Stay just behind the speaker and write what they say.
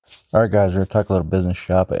All right, guys, we're going to talk a little business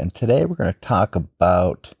shop, and today we're going to talk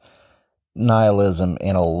about nihilism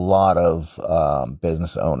in a lot of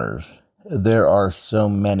business owners. There are so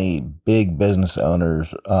many big business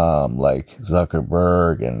owners like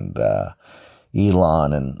Zuckerberg and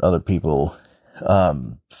Elon and other people,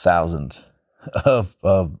 thousands of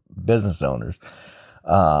business owners.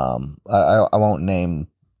 I won't name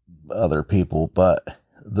other people, but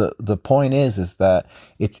the point is that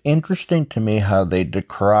it's interesting to me how they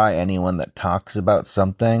decry anyone that talks about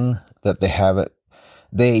something that they haven't.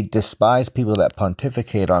 They despise people that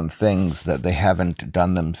pontificate on things that they haven't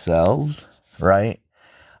done themselves, right?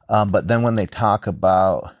 But then when they talk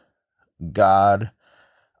about God,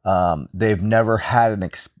 they've never had an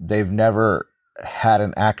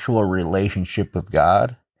actual relationship with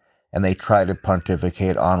God, and they try to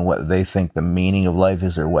pontificate on what they think the meaning of life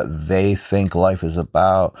is, or what they think life is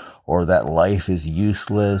about, or that life is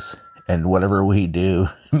useless and whatever we do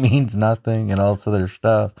means nothing and all this other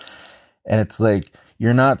stuff. And it's like,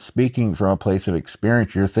 you're not speaking from a place of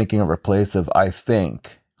experience. You're thinking of a place of, I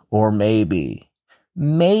think, or maybe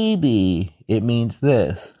it means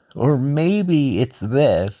this, or maybe it's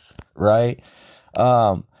this, right?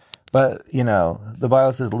 But the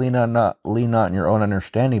Bible says, lean not on your own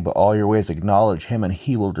understanding, but all your ways acknowledge him and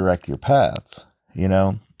he will direct your paths,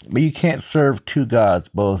 But you can't serve two gods,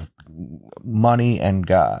 both money and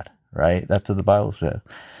God, right? That's what the Bible says.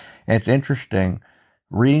 And it's interesting.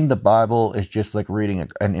 Reading the Bible is just like reading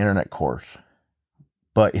an internet course.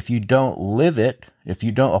 But if you don't live it, if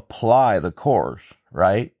you don't apply the course,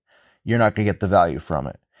 right, you're not going to get the value from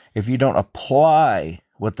it. If you don't apply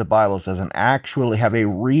what the Bible says and actually have a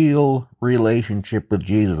real relationship with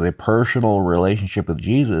Jesus, a personal relationship with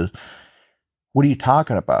Jesus, what are you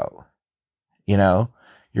talking about?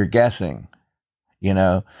 You're guessing,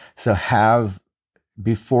 so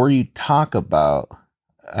before you talk about,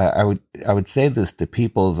 I would say this to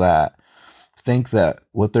people that think that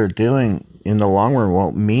what they're doing in the long run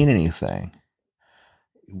won't mean anything.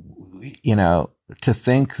 To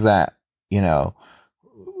think that,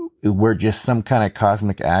 we're just some kind of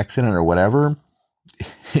cosmic accident or whatever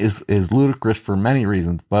is ludicrous for many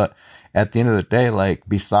reasons. But at the end of the day, like,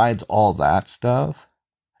 besides all that stuff,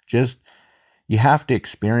 just, you have to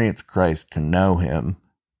experience Christ to know him.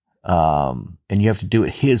 And you have to do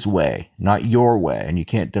it his way, not your way. And you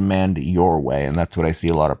can't demand your way. And that's what I see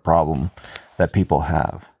a lot of problem that people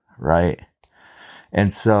have, right?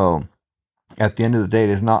 And so at the end of the day,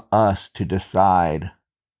 it is not us to decide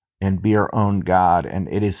and be our own God. And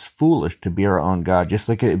it is foolish to be our own God, just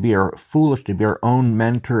like it'd be foolish to be our own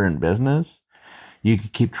mentor in business. You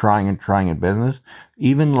could keep trying and trying in business.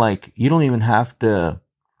 Even like, you don't even have to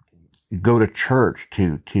go to church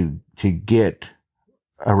to get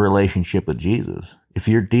a relationship with Jesus. If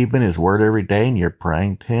you're deep in his word every day and you're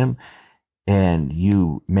praying to him and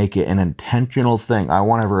you make it an intentional thing, I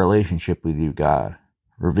want to have a relationship with you, God.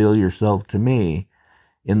 Reveal yourself to me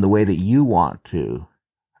in the way that you want to,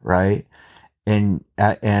 right? And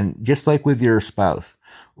just like with your spouse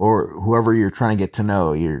or whoever you're trying to get to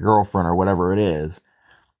know, your girlfriend or whatever it is,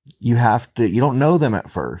 you don't know them at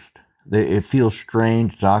first. It feels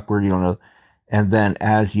strange, it's awkward, you don't know. And then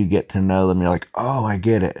as you get to know them, you're like, oh, I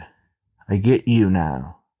get it. I get you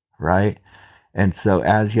now, right? And so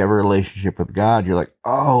as you have a relationship with God, you're like,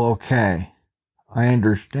 oh, okay. I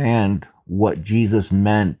understand what Jesus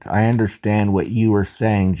meant. I understand what you were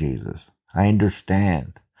saying, Jesus. I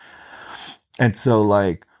understand. And so,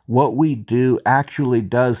 like, what we do actually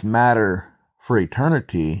does matter for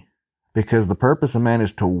eternity, because the purpose of man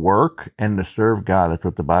is to work and to serve God. That's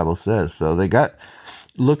what the Bible says. So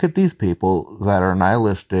look at these people that are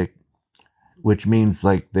nihilistic, which means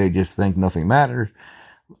like they just think nothing matters.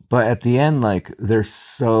 But at the end, like, they're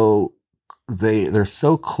so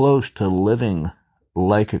close to living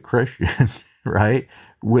like a Christian, right?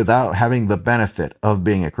 Without having the benefit of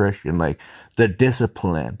being a Christian, like the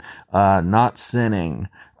discipline, not sinning,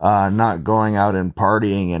 not going out and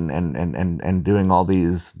partying and doing all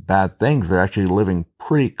these bad things. They're actually living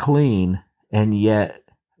pretty clean, and yet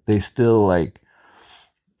they still, like,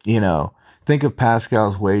 think of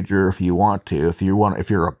Pascal's wager if you want to. If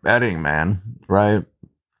you're a betting man, right?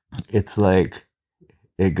 It's like,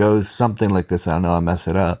 it goes something like this. I know I mess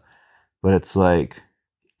it up, but it's like,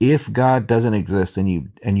 if God doesn't exist and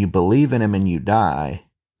you believe in him and you die,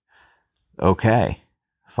 okay,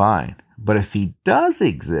 fine. But if he does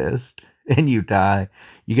exist and you die,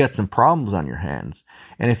 you got some problems on your hands.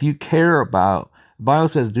 And if you care about, the Bible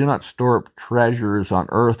says, do not store up treasures on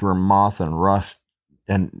earth where moth and rust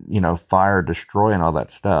and, fire destroy and all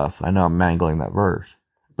that stuff. I know I'm mangling that verse,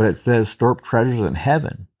 but it says store up treasures in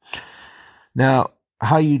heaven. Now,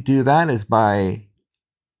 how you do that is by,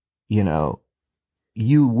 you know,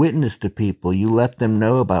 you witness to people, you let them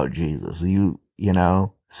know about Jesus, you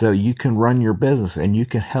know, so you can run your business and you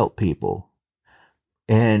can help people.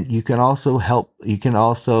 And you can also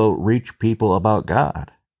reach people about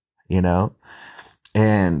God, you know,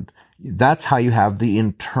 and that's how you have the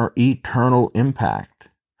eternal impact.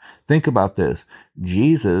 Think about this.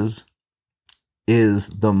 Jesus is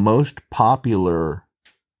the most popular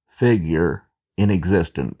figure in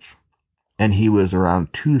existence, and he was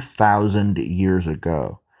around 2,000 years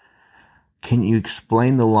ago. Can you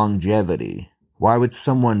explain the longevity? Why would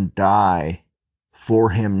someone die for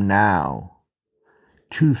him now,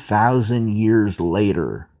 2,000 years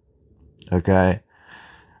later? Okay?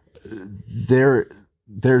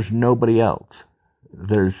 There's nobody else.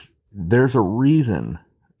 There's a reason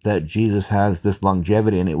that Jesus has this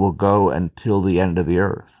longevity, and it will go until the end of the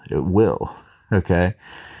earth. It will. Okay?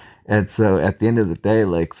 And so at the end of the day,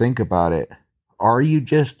 like, think about it. Are you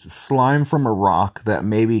just slime from a rock that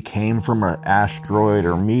maybe came from an asteroid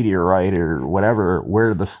or meteorite or whatever? Where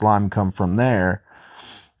did the slime come from there?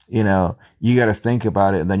 You know, you got to think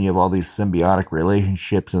about it. And then you have all these symbiotic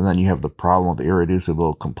relationships. And then you have the problem with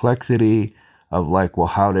irreducible complexity of, like, well,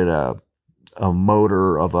 how did a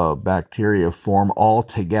motor of a bacteria evolve all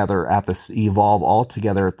together at the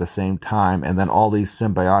same time? And then all these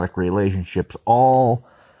symbiotic relationships all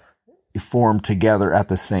form together at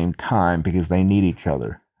the same time because they need each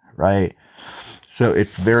other, right? So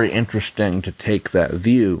it's very interesting to take that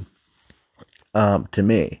view, to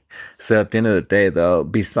me. So at the end of the day, though,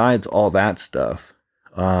 besides all that stuff,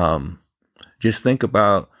 just think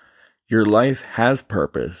about your life has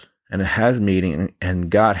purpose and it has meaning, and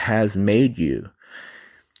God has made you.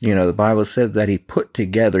 You know, the Bible says that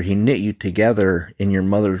he knit you together in your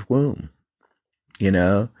mother's womb, you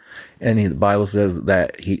know? And the Bible says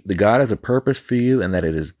that the God has a purpose for you and that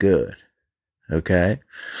it is good. Okay?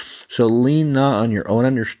 So lean not on your own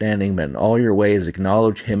understanding, but in all your ways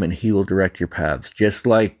acknowledge him and he will direct your paths. Just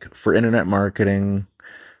like for internet marketing,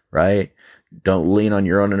 right? Don't lean on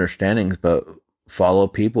your own understandings, but follow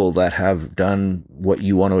people that have done what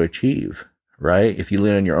you want to achieve, right? If you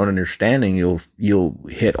lean on your own understanding, you'll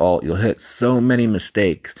hit so many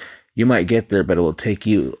mistakes. You might get there, but it will take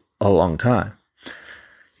you a long time.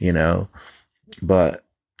 You know, but,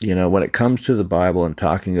 you know, when it comes to the Bible and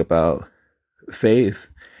talking about faith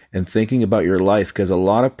and thinking about your life, because a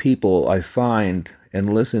lot of people I find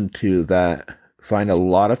and listen to that find a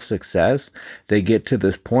lot of success, they get to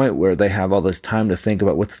this point where they have all this time to think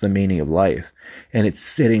about what's the meaning of life. And it's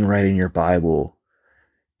sitting right in your Bible.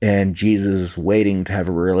 And Jesus is waiting to have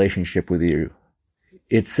a relationship with you.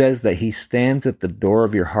 It says that he stands at the door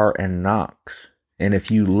of your heart and knocks. And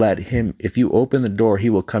if you open the door,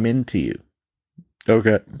 he will come into you.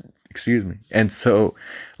 Okay. Excuse me. And so,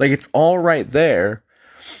 like, it's all right there.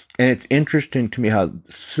 And it's interesting to me how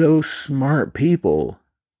so smart people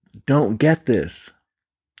don't get this.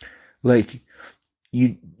 Like,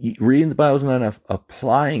 you reading the Bible is not enough.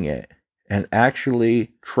 Applying it and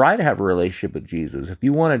actually try to have a relationship with Jesus. If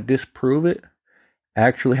you want to disprove it,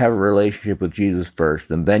 actually have a relationship with Jesus first,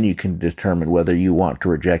 and then you can determine whether you want to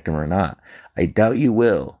reject him or not. I doubt you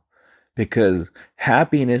will, because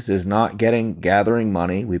happiness is not gathering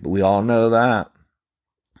money. We all know that.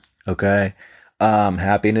 Okay.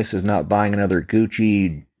 Happiness is not buying another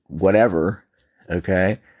Gucci whatever.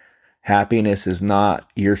 Okay. Happiness is not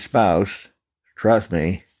your spouse. Trust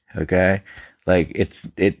me. Okay. Like,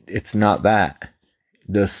 it's not that.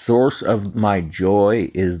 The source of my joy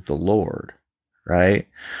is the Lord. Right?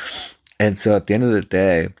 And so at the end of the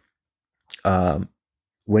day,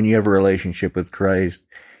 when you have a relationship with Christ,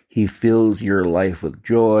 he fills your life with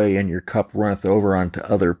joy and your cup runneth over onto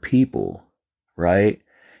other people, right?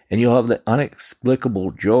 And you'll have the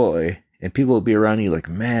inexplicable joy, and people will be around you like,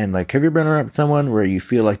 man, like, have you been around someone where you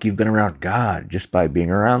feel like you've been around God just by being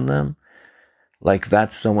around them? Like,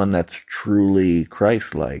 that's someone that's truly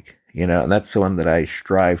Christ-like, you know, and that's someone that I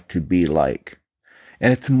strive to be like.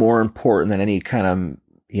 And it's more important than any kind of,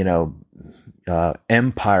 you know,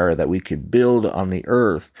 empire that we could build on the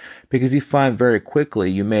earth, because you find very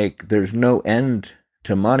quickly there's no end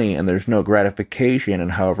to money and there's no gratification in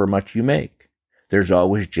however much you make. There's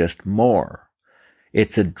always just more.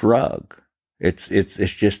 It's a drug. It's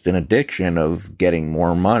just an addiction of getting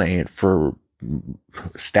more money for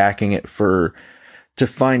stacking it to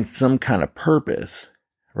find some kind of purpose,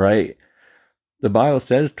 right? The Bible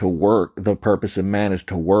says to work, the purpose of man is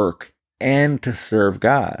to work and to serve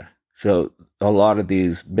God. So a lot of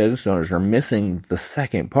these business owners are missing the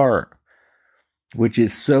second part, which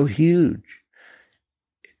is so huge.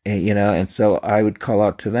 And, you know, and so I would call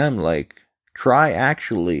out to them, like, Try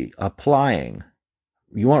actually applying.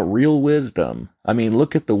 You want real wisdom. I mean,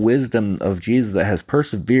 look at the wisdom of Jesus that has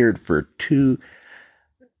persevered for 2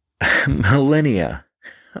 millennia.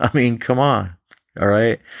 I mean, come on. All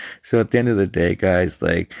right. So at the end of the day, guys,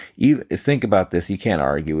 like, even think about this. You can't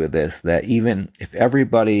argue with this, that even if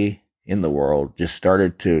everybody in the world just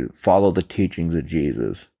started to follow the teachings of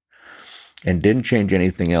Jesus and didn't change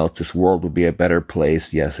anything else, this world would be a better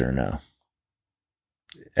place, yes or no?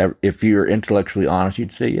 If you're intellectually honest,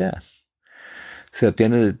 you'd say yes. So at the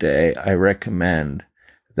end of the day, I recommend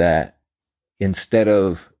that instead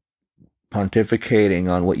of pontificating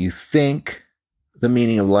on what you think the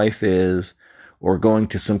meaning of life is, or going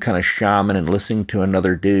to some kind of shaman and listening to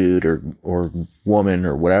another dude or woman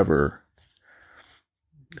or whatever,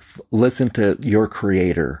 listen to your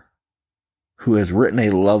Creator, who has written a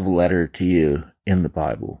love letter to you in the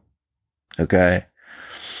Bible. Okay?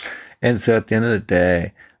 And so at the end of the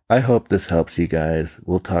day, I hope this helps you guys.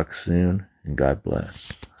 We'll talk soon, and God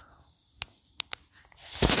bless.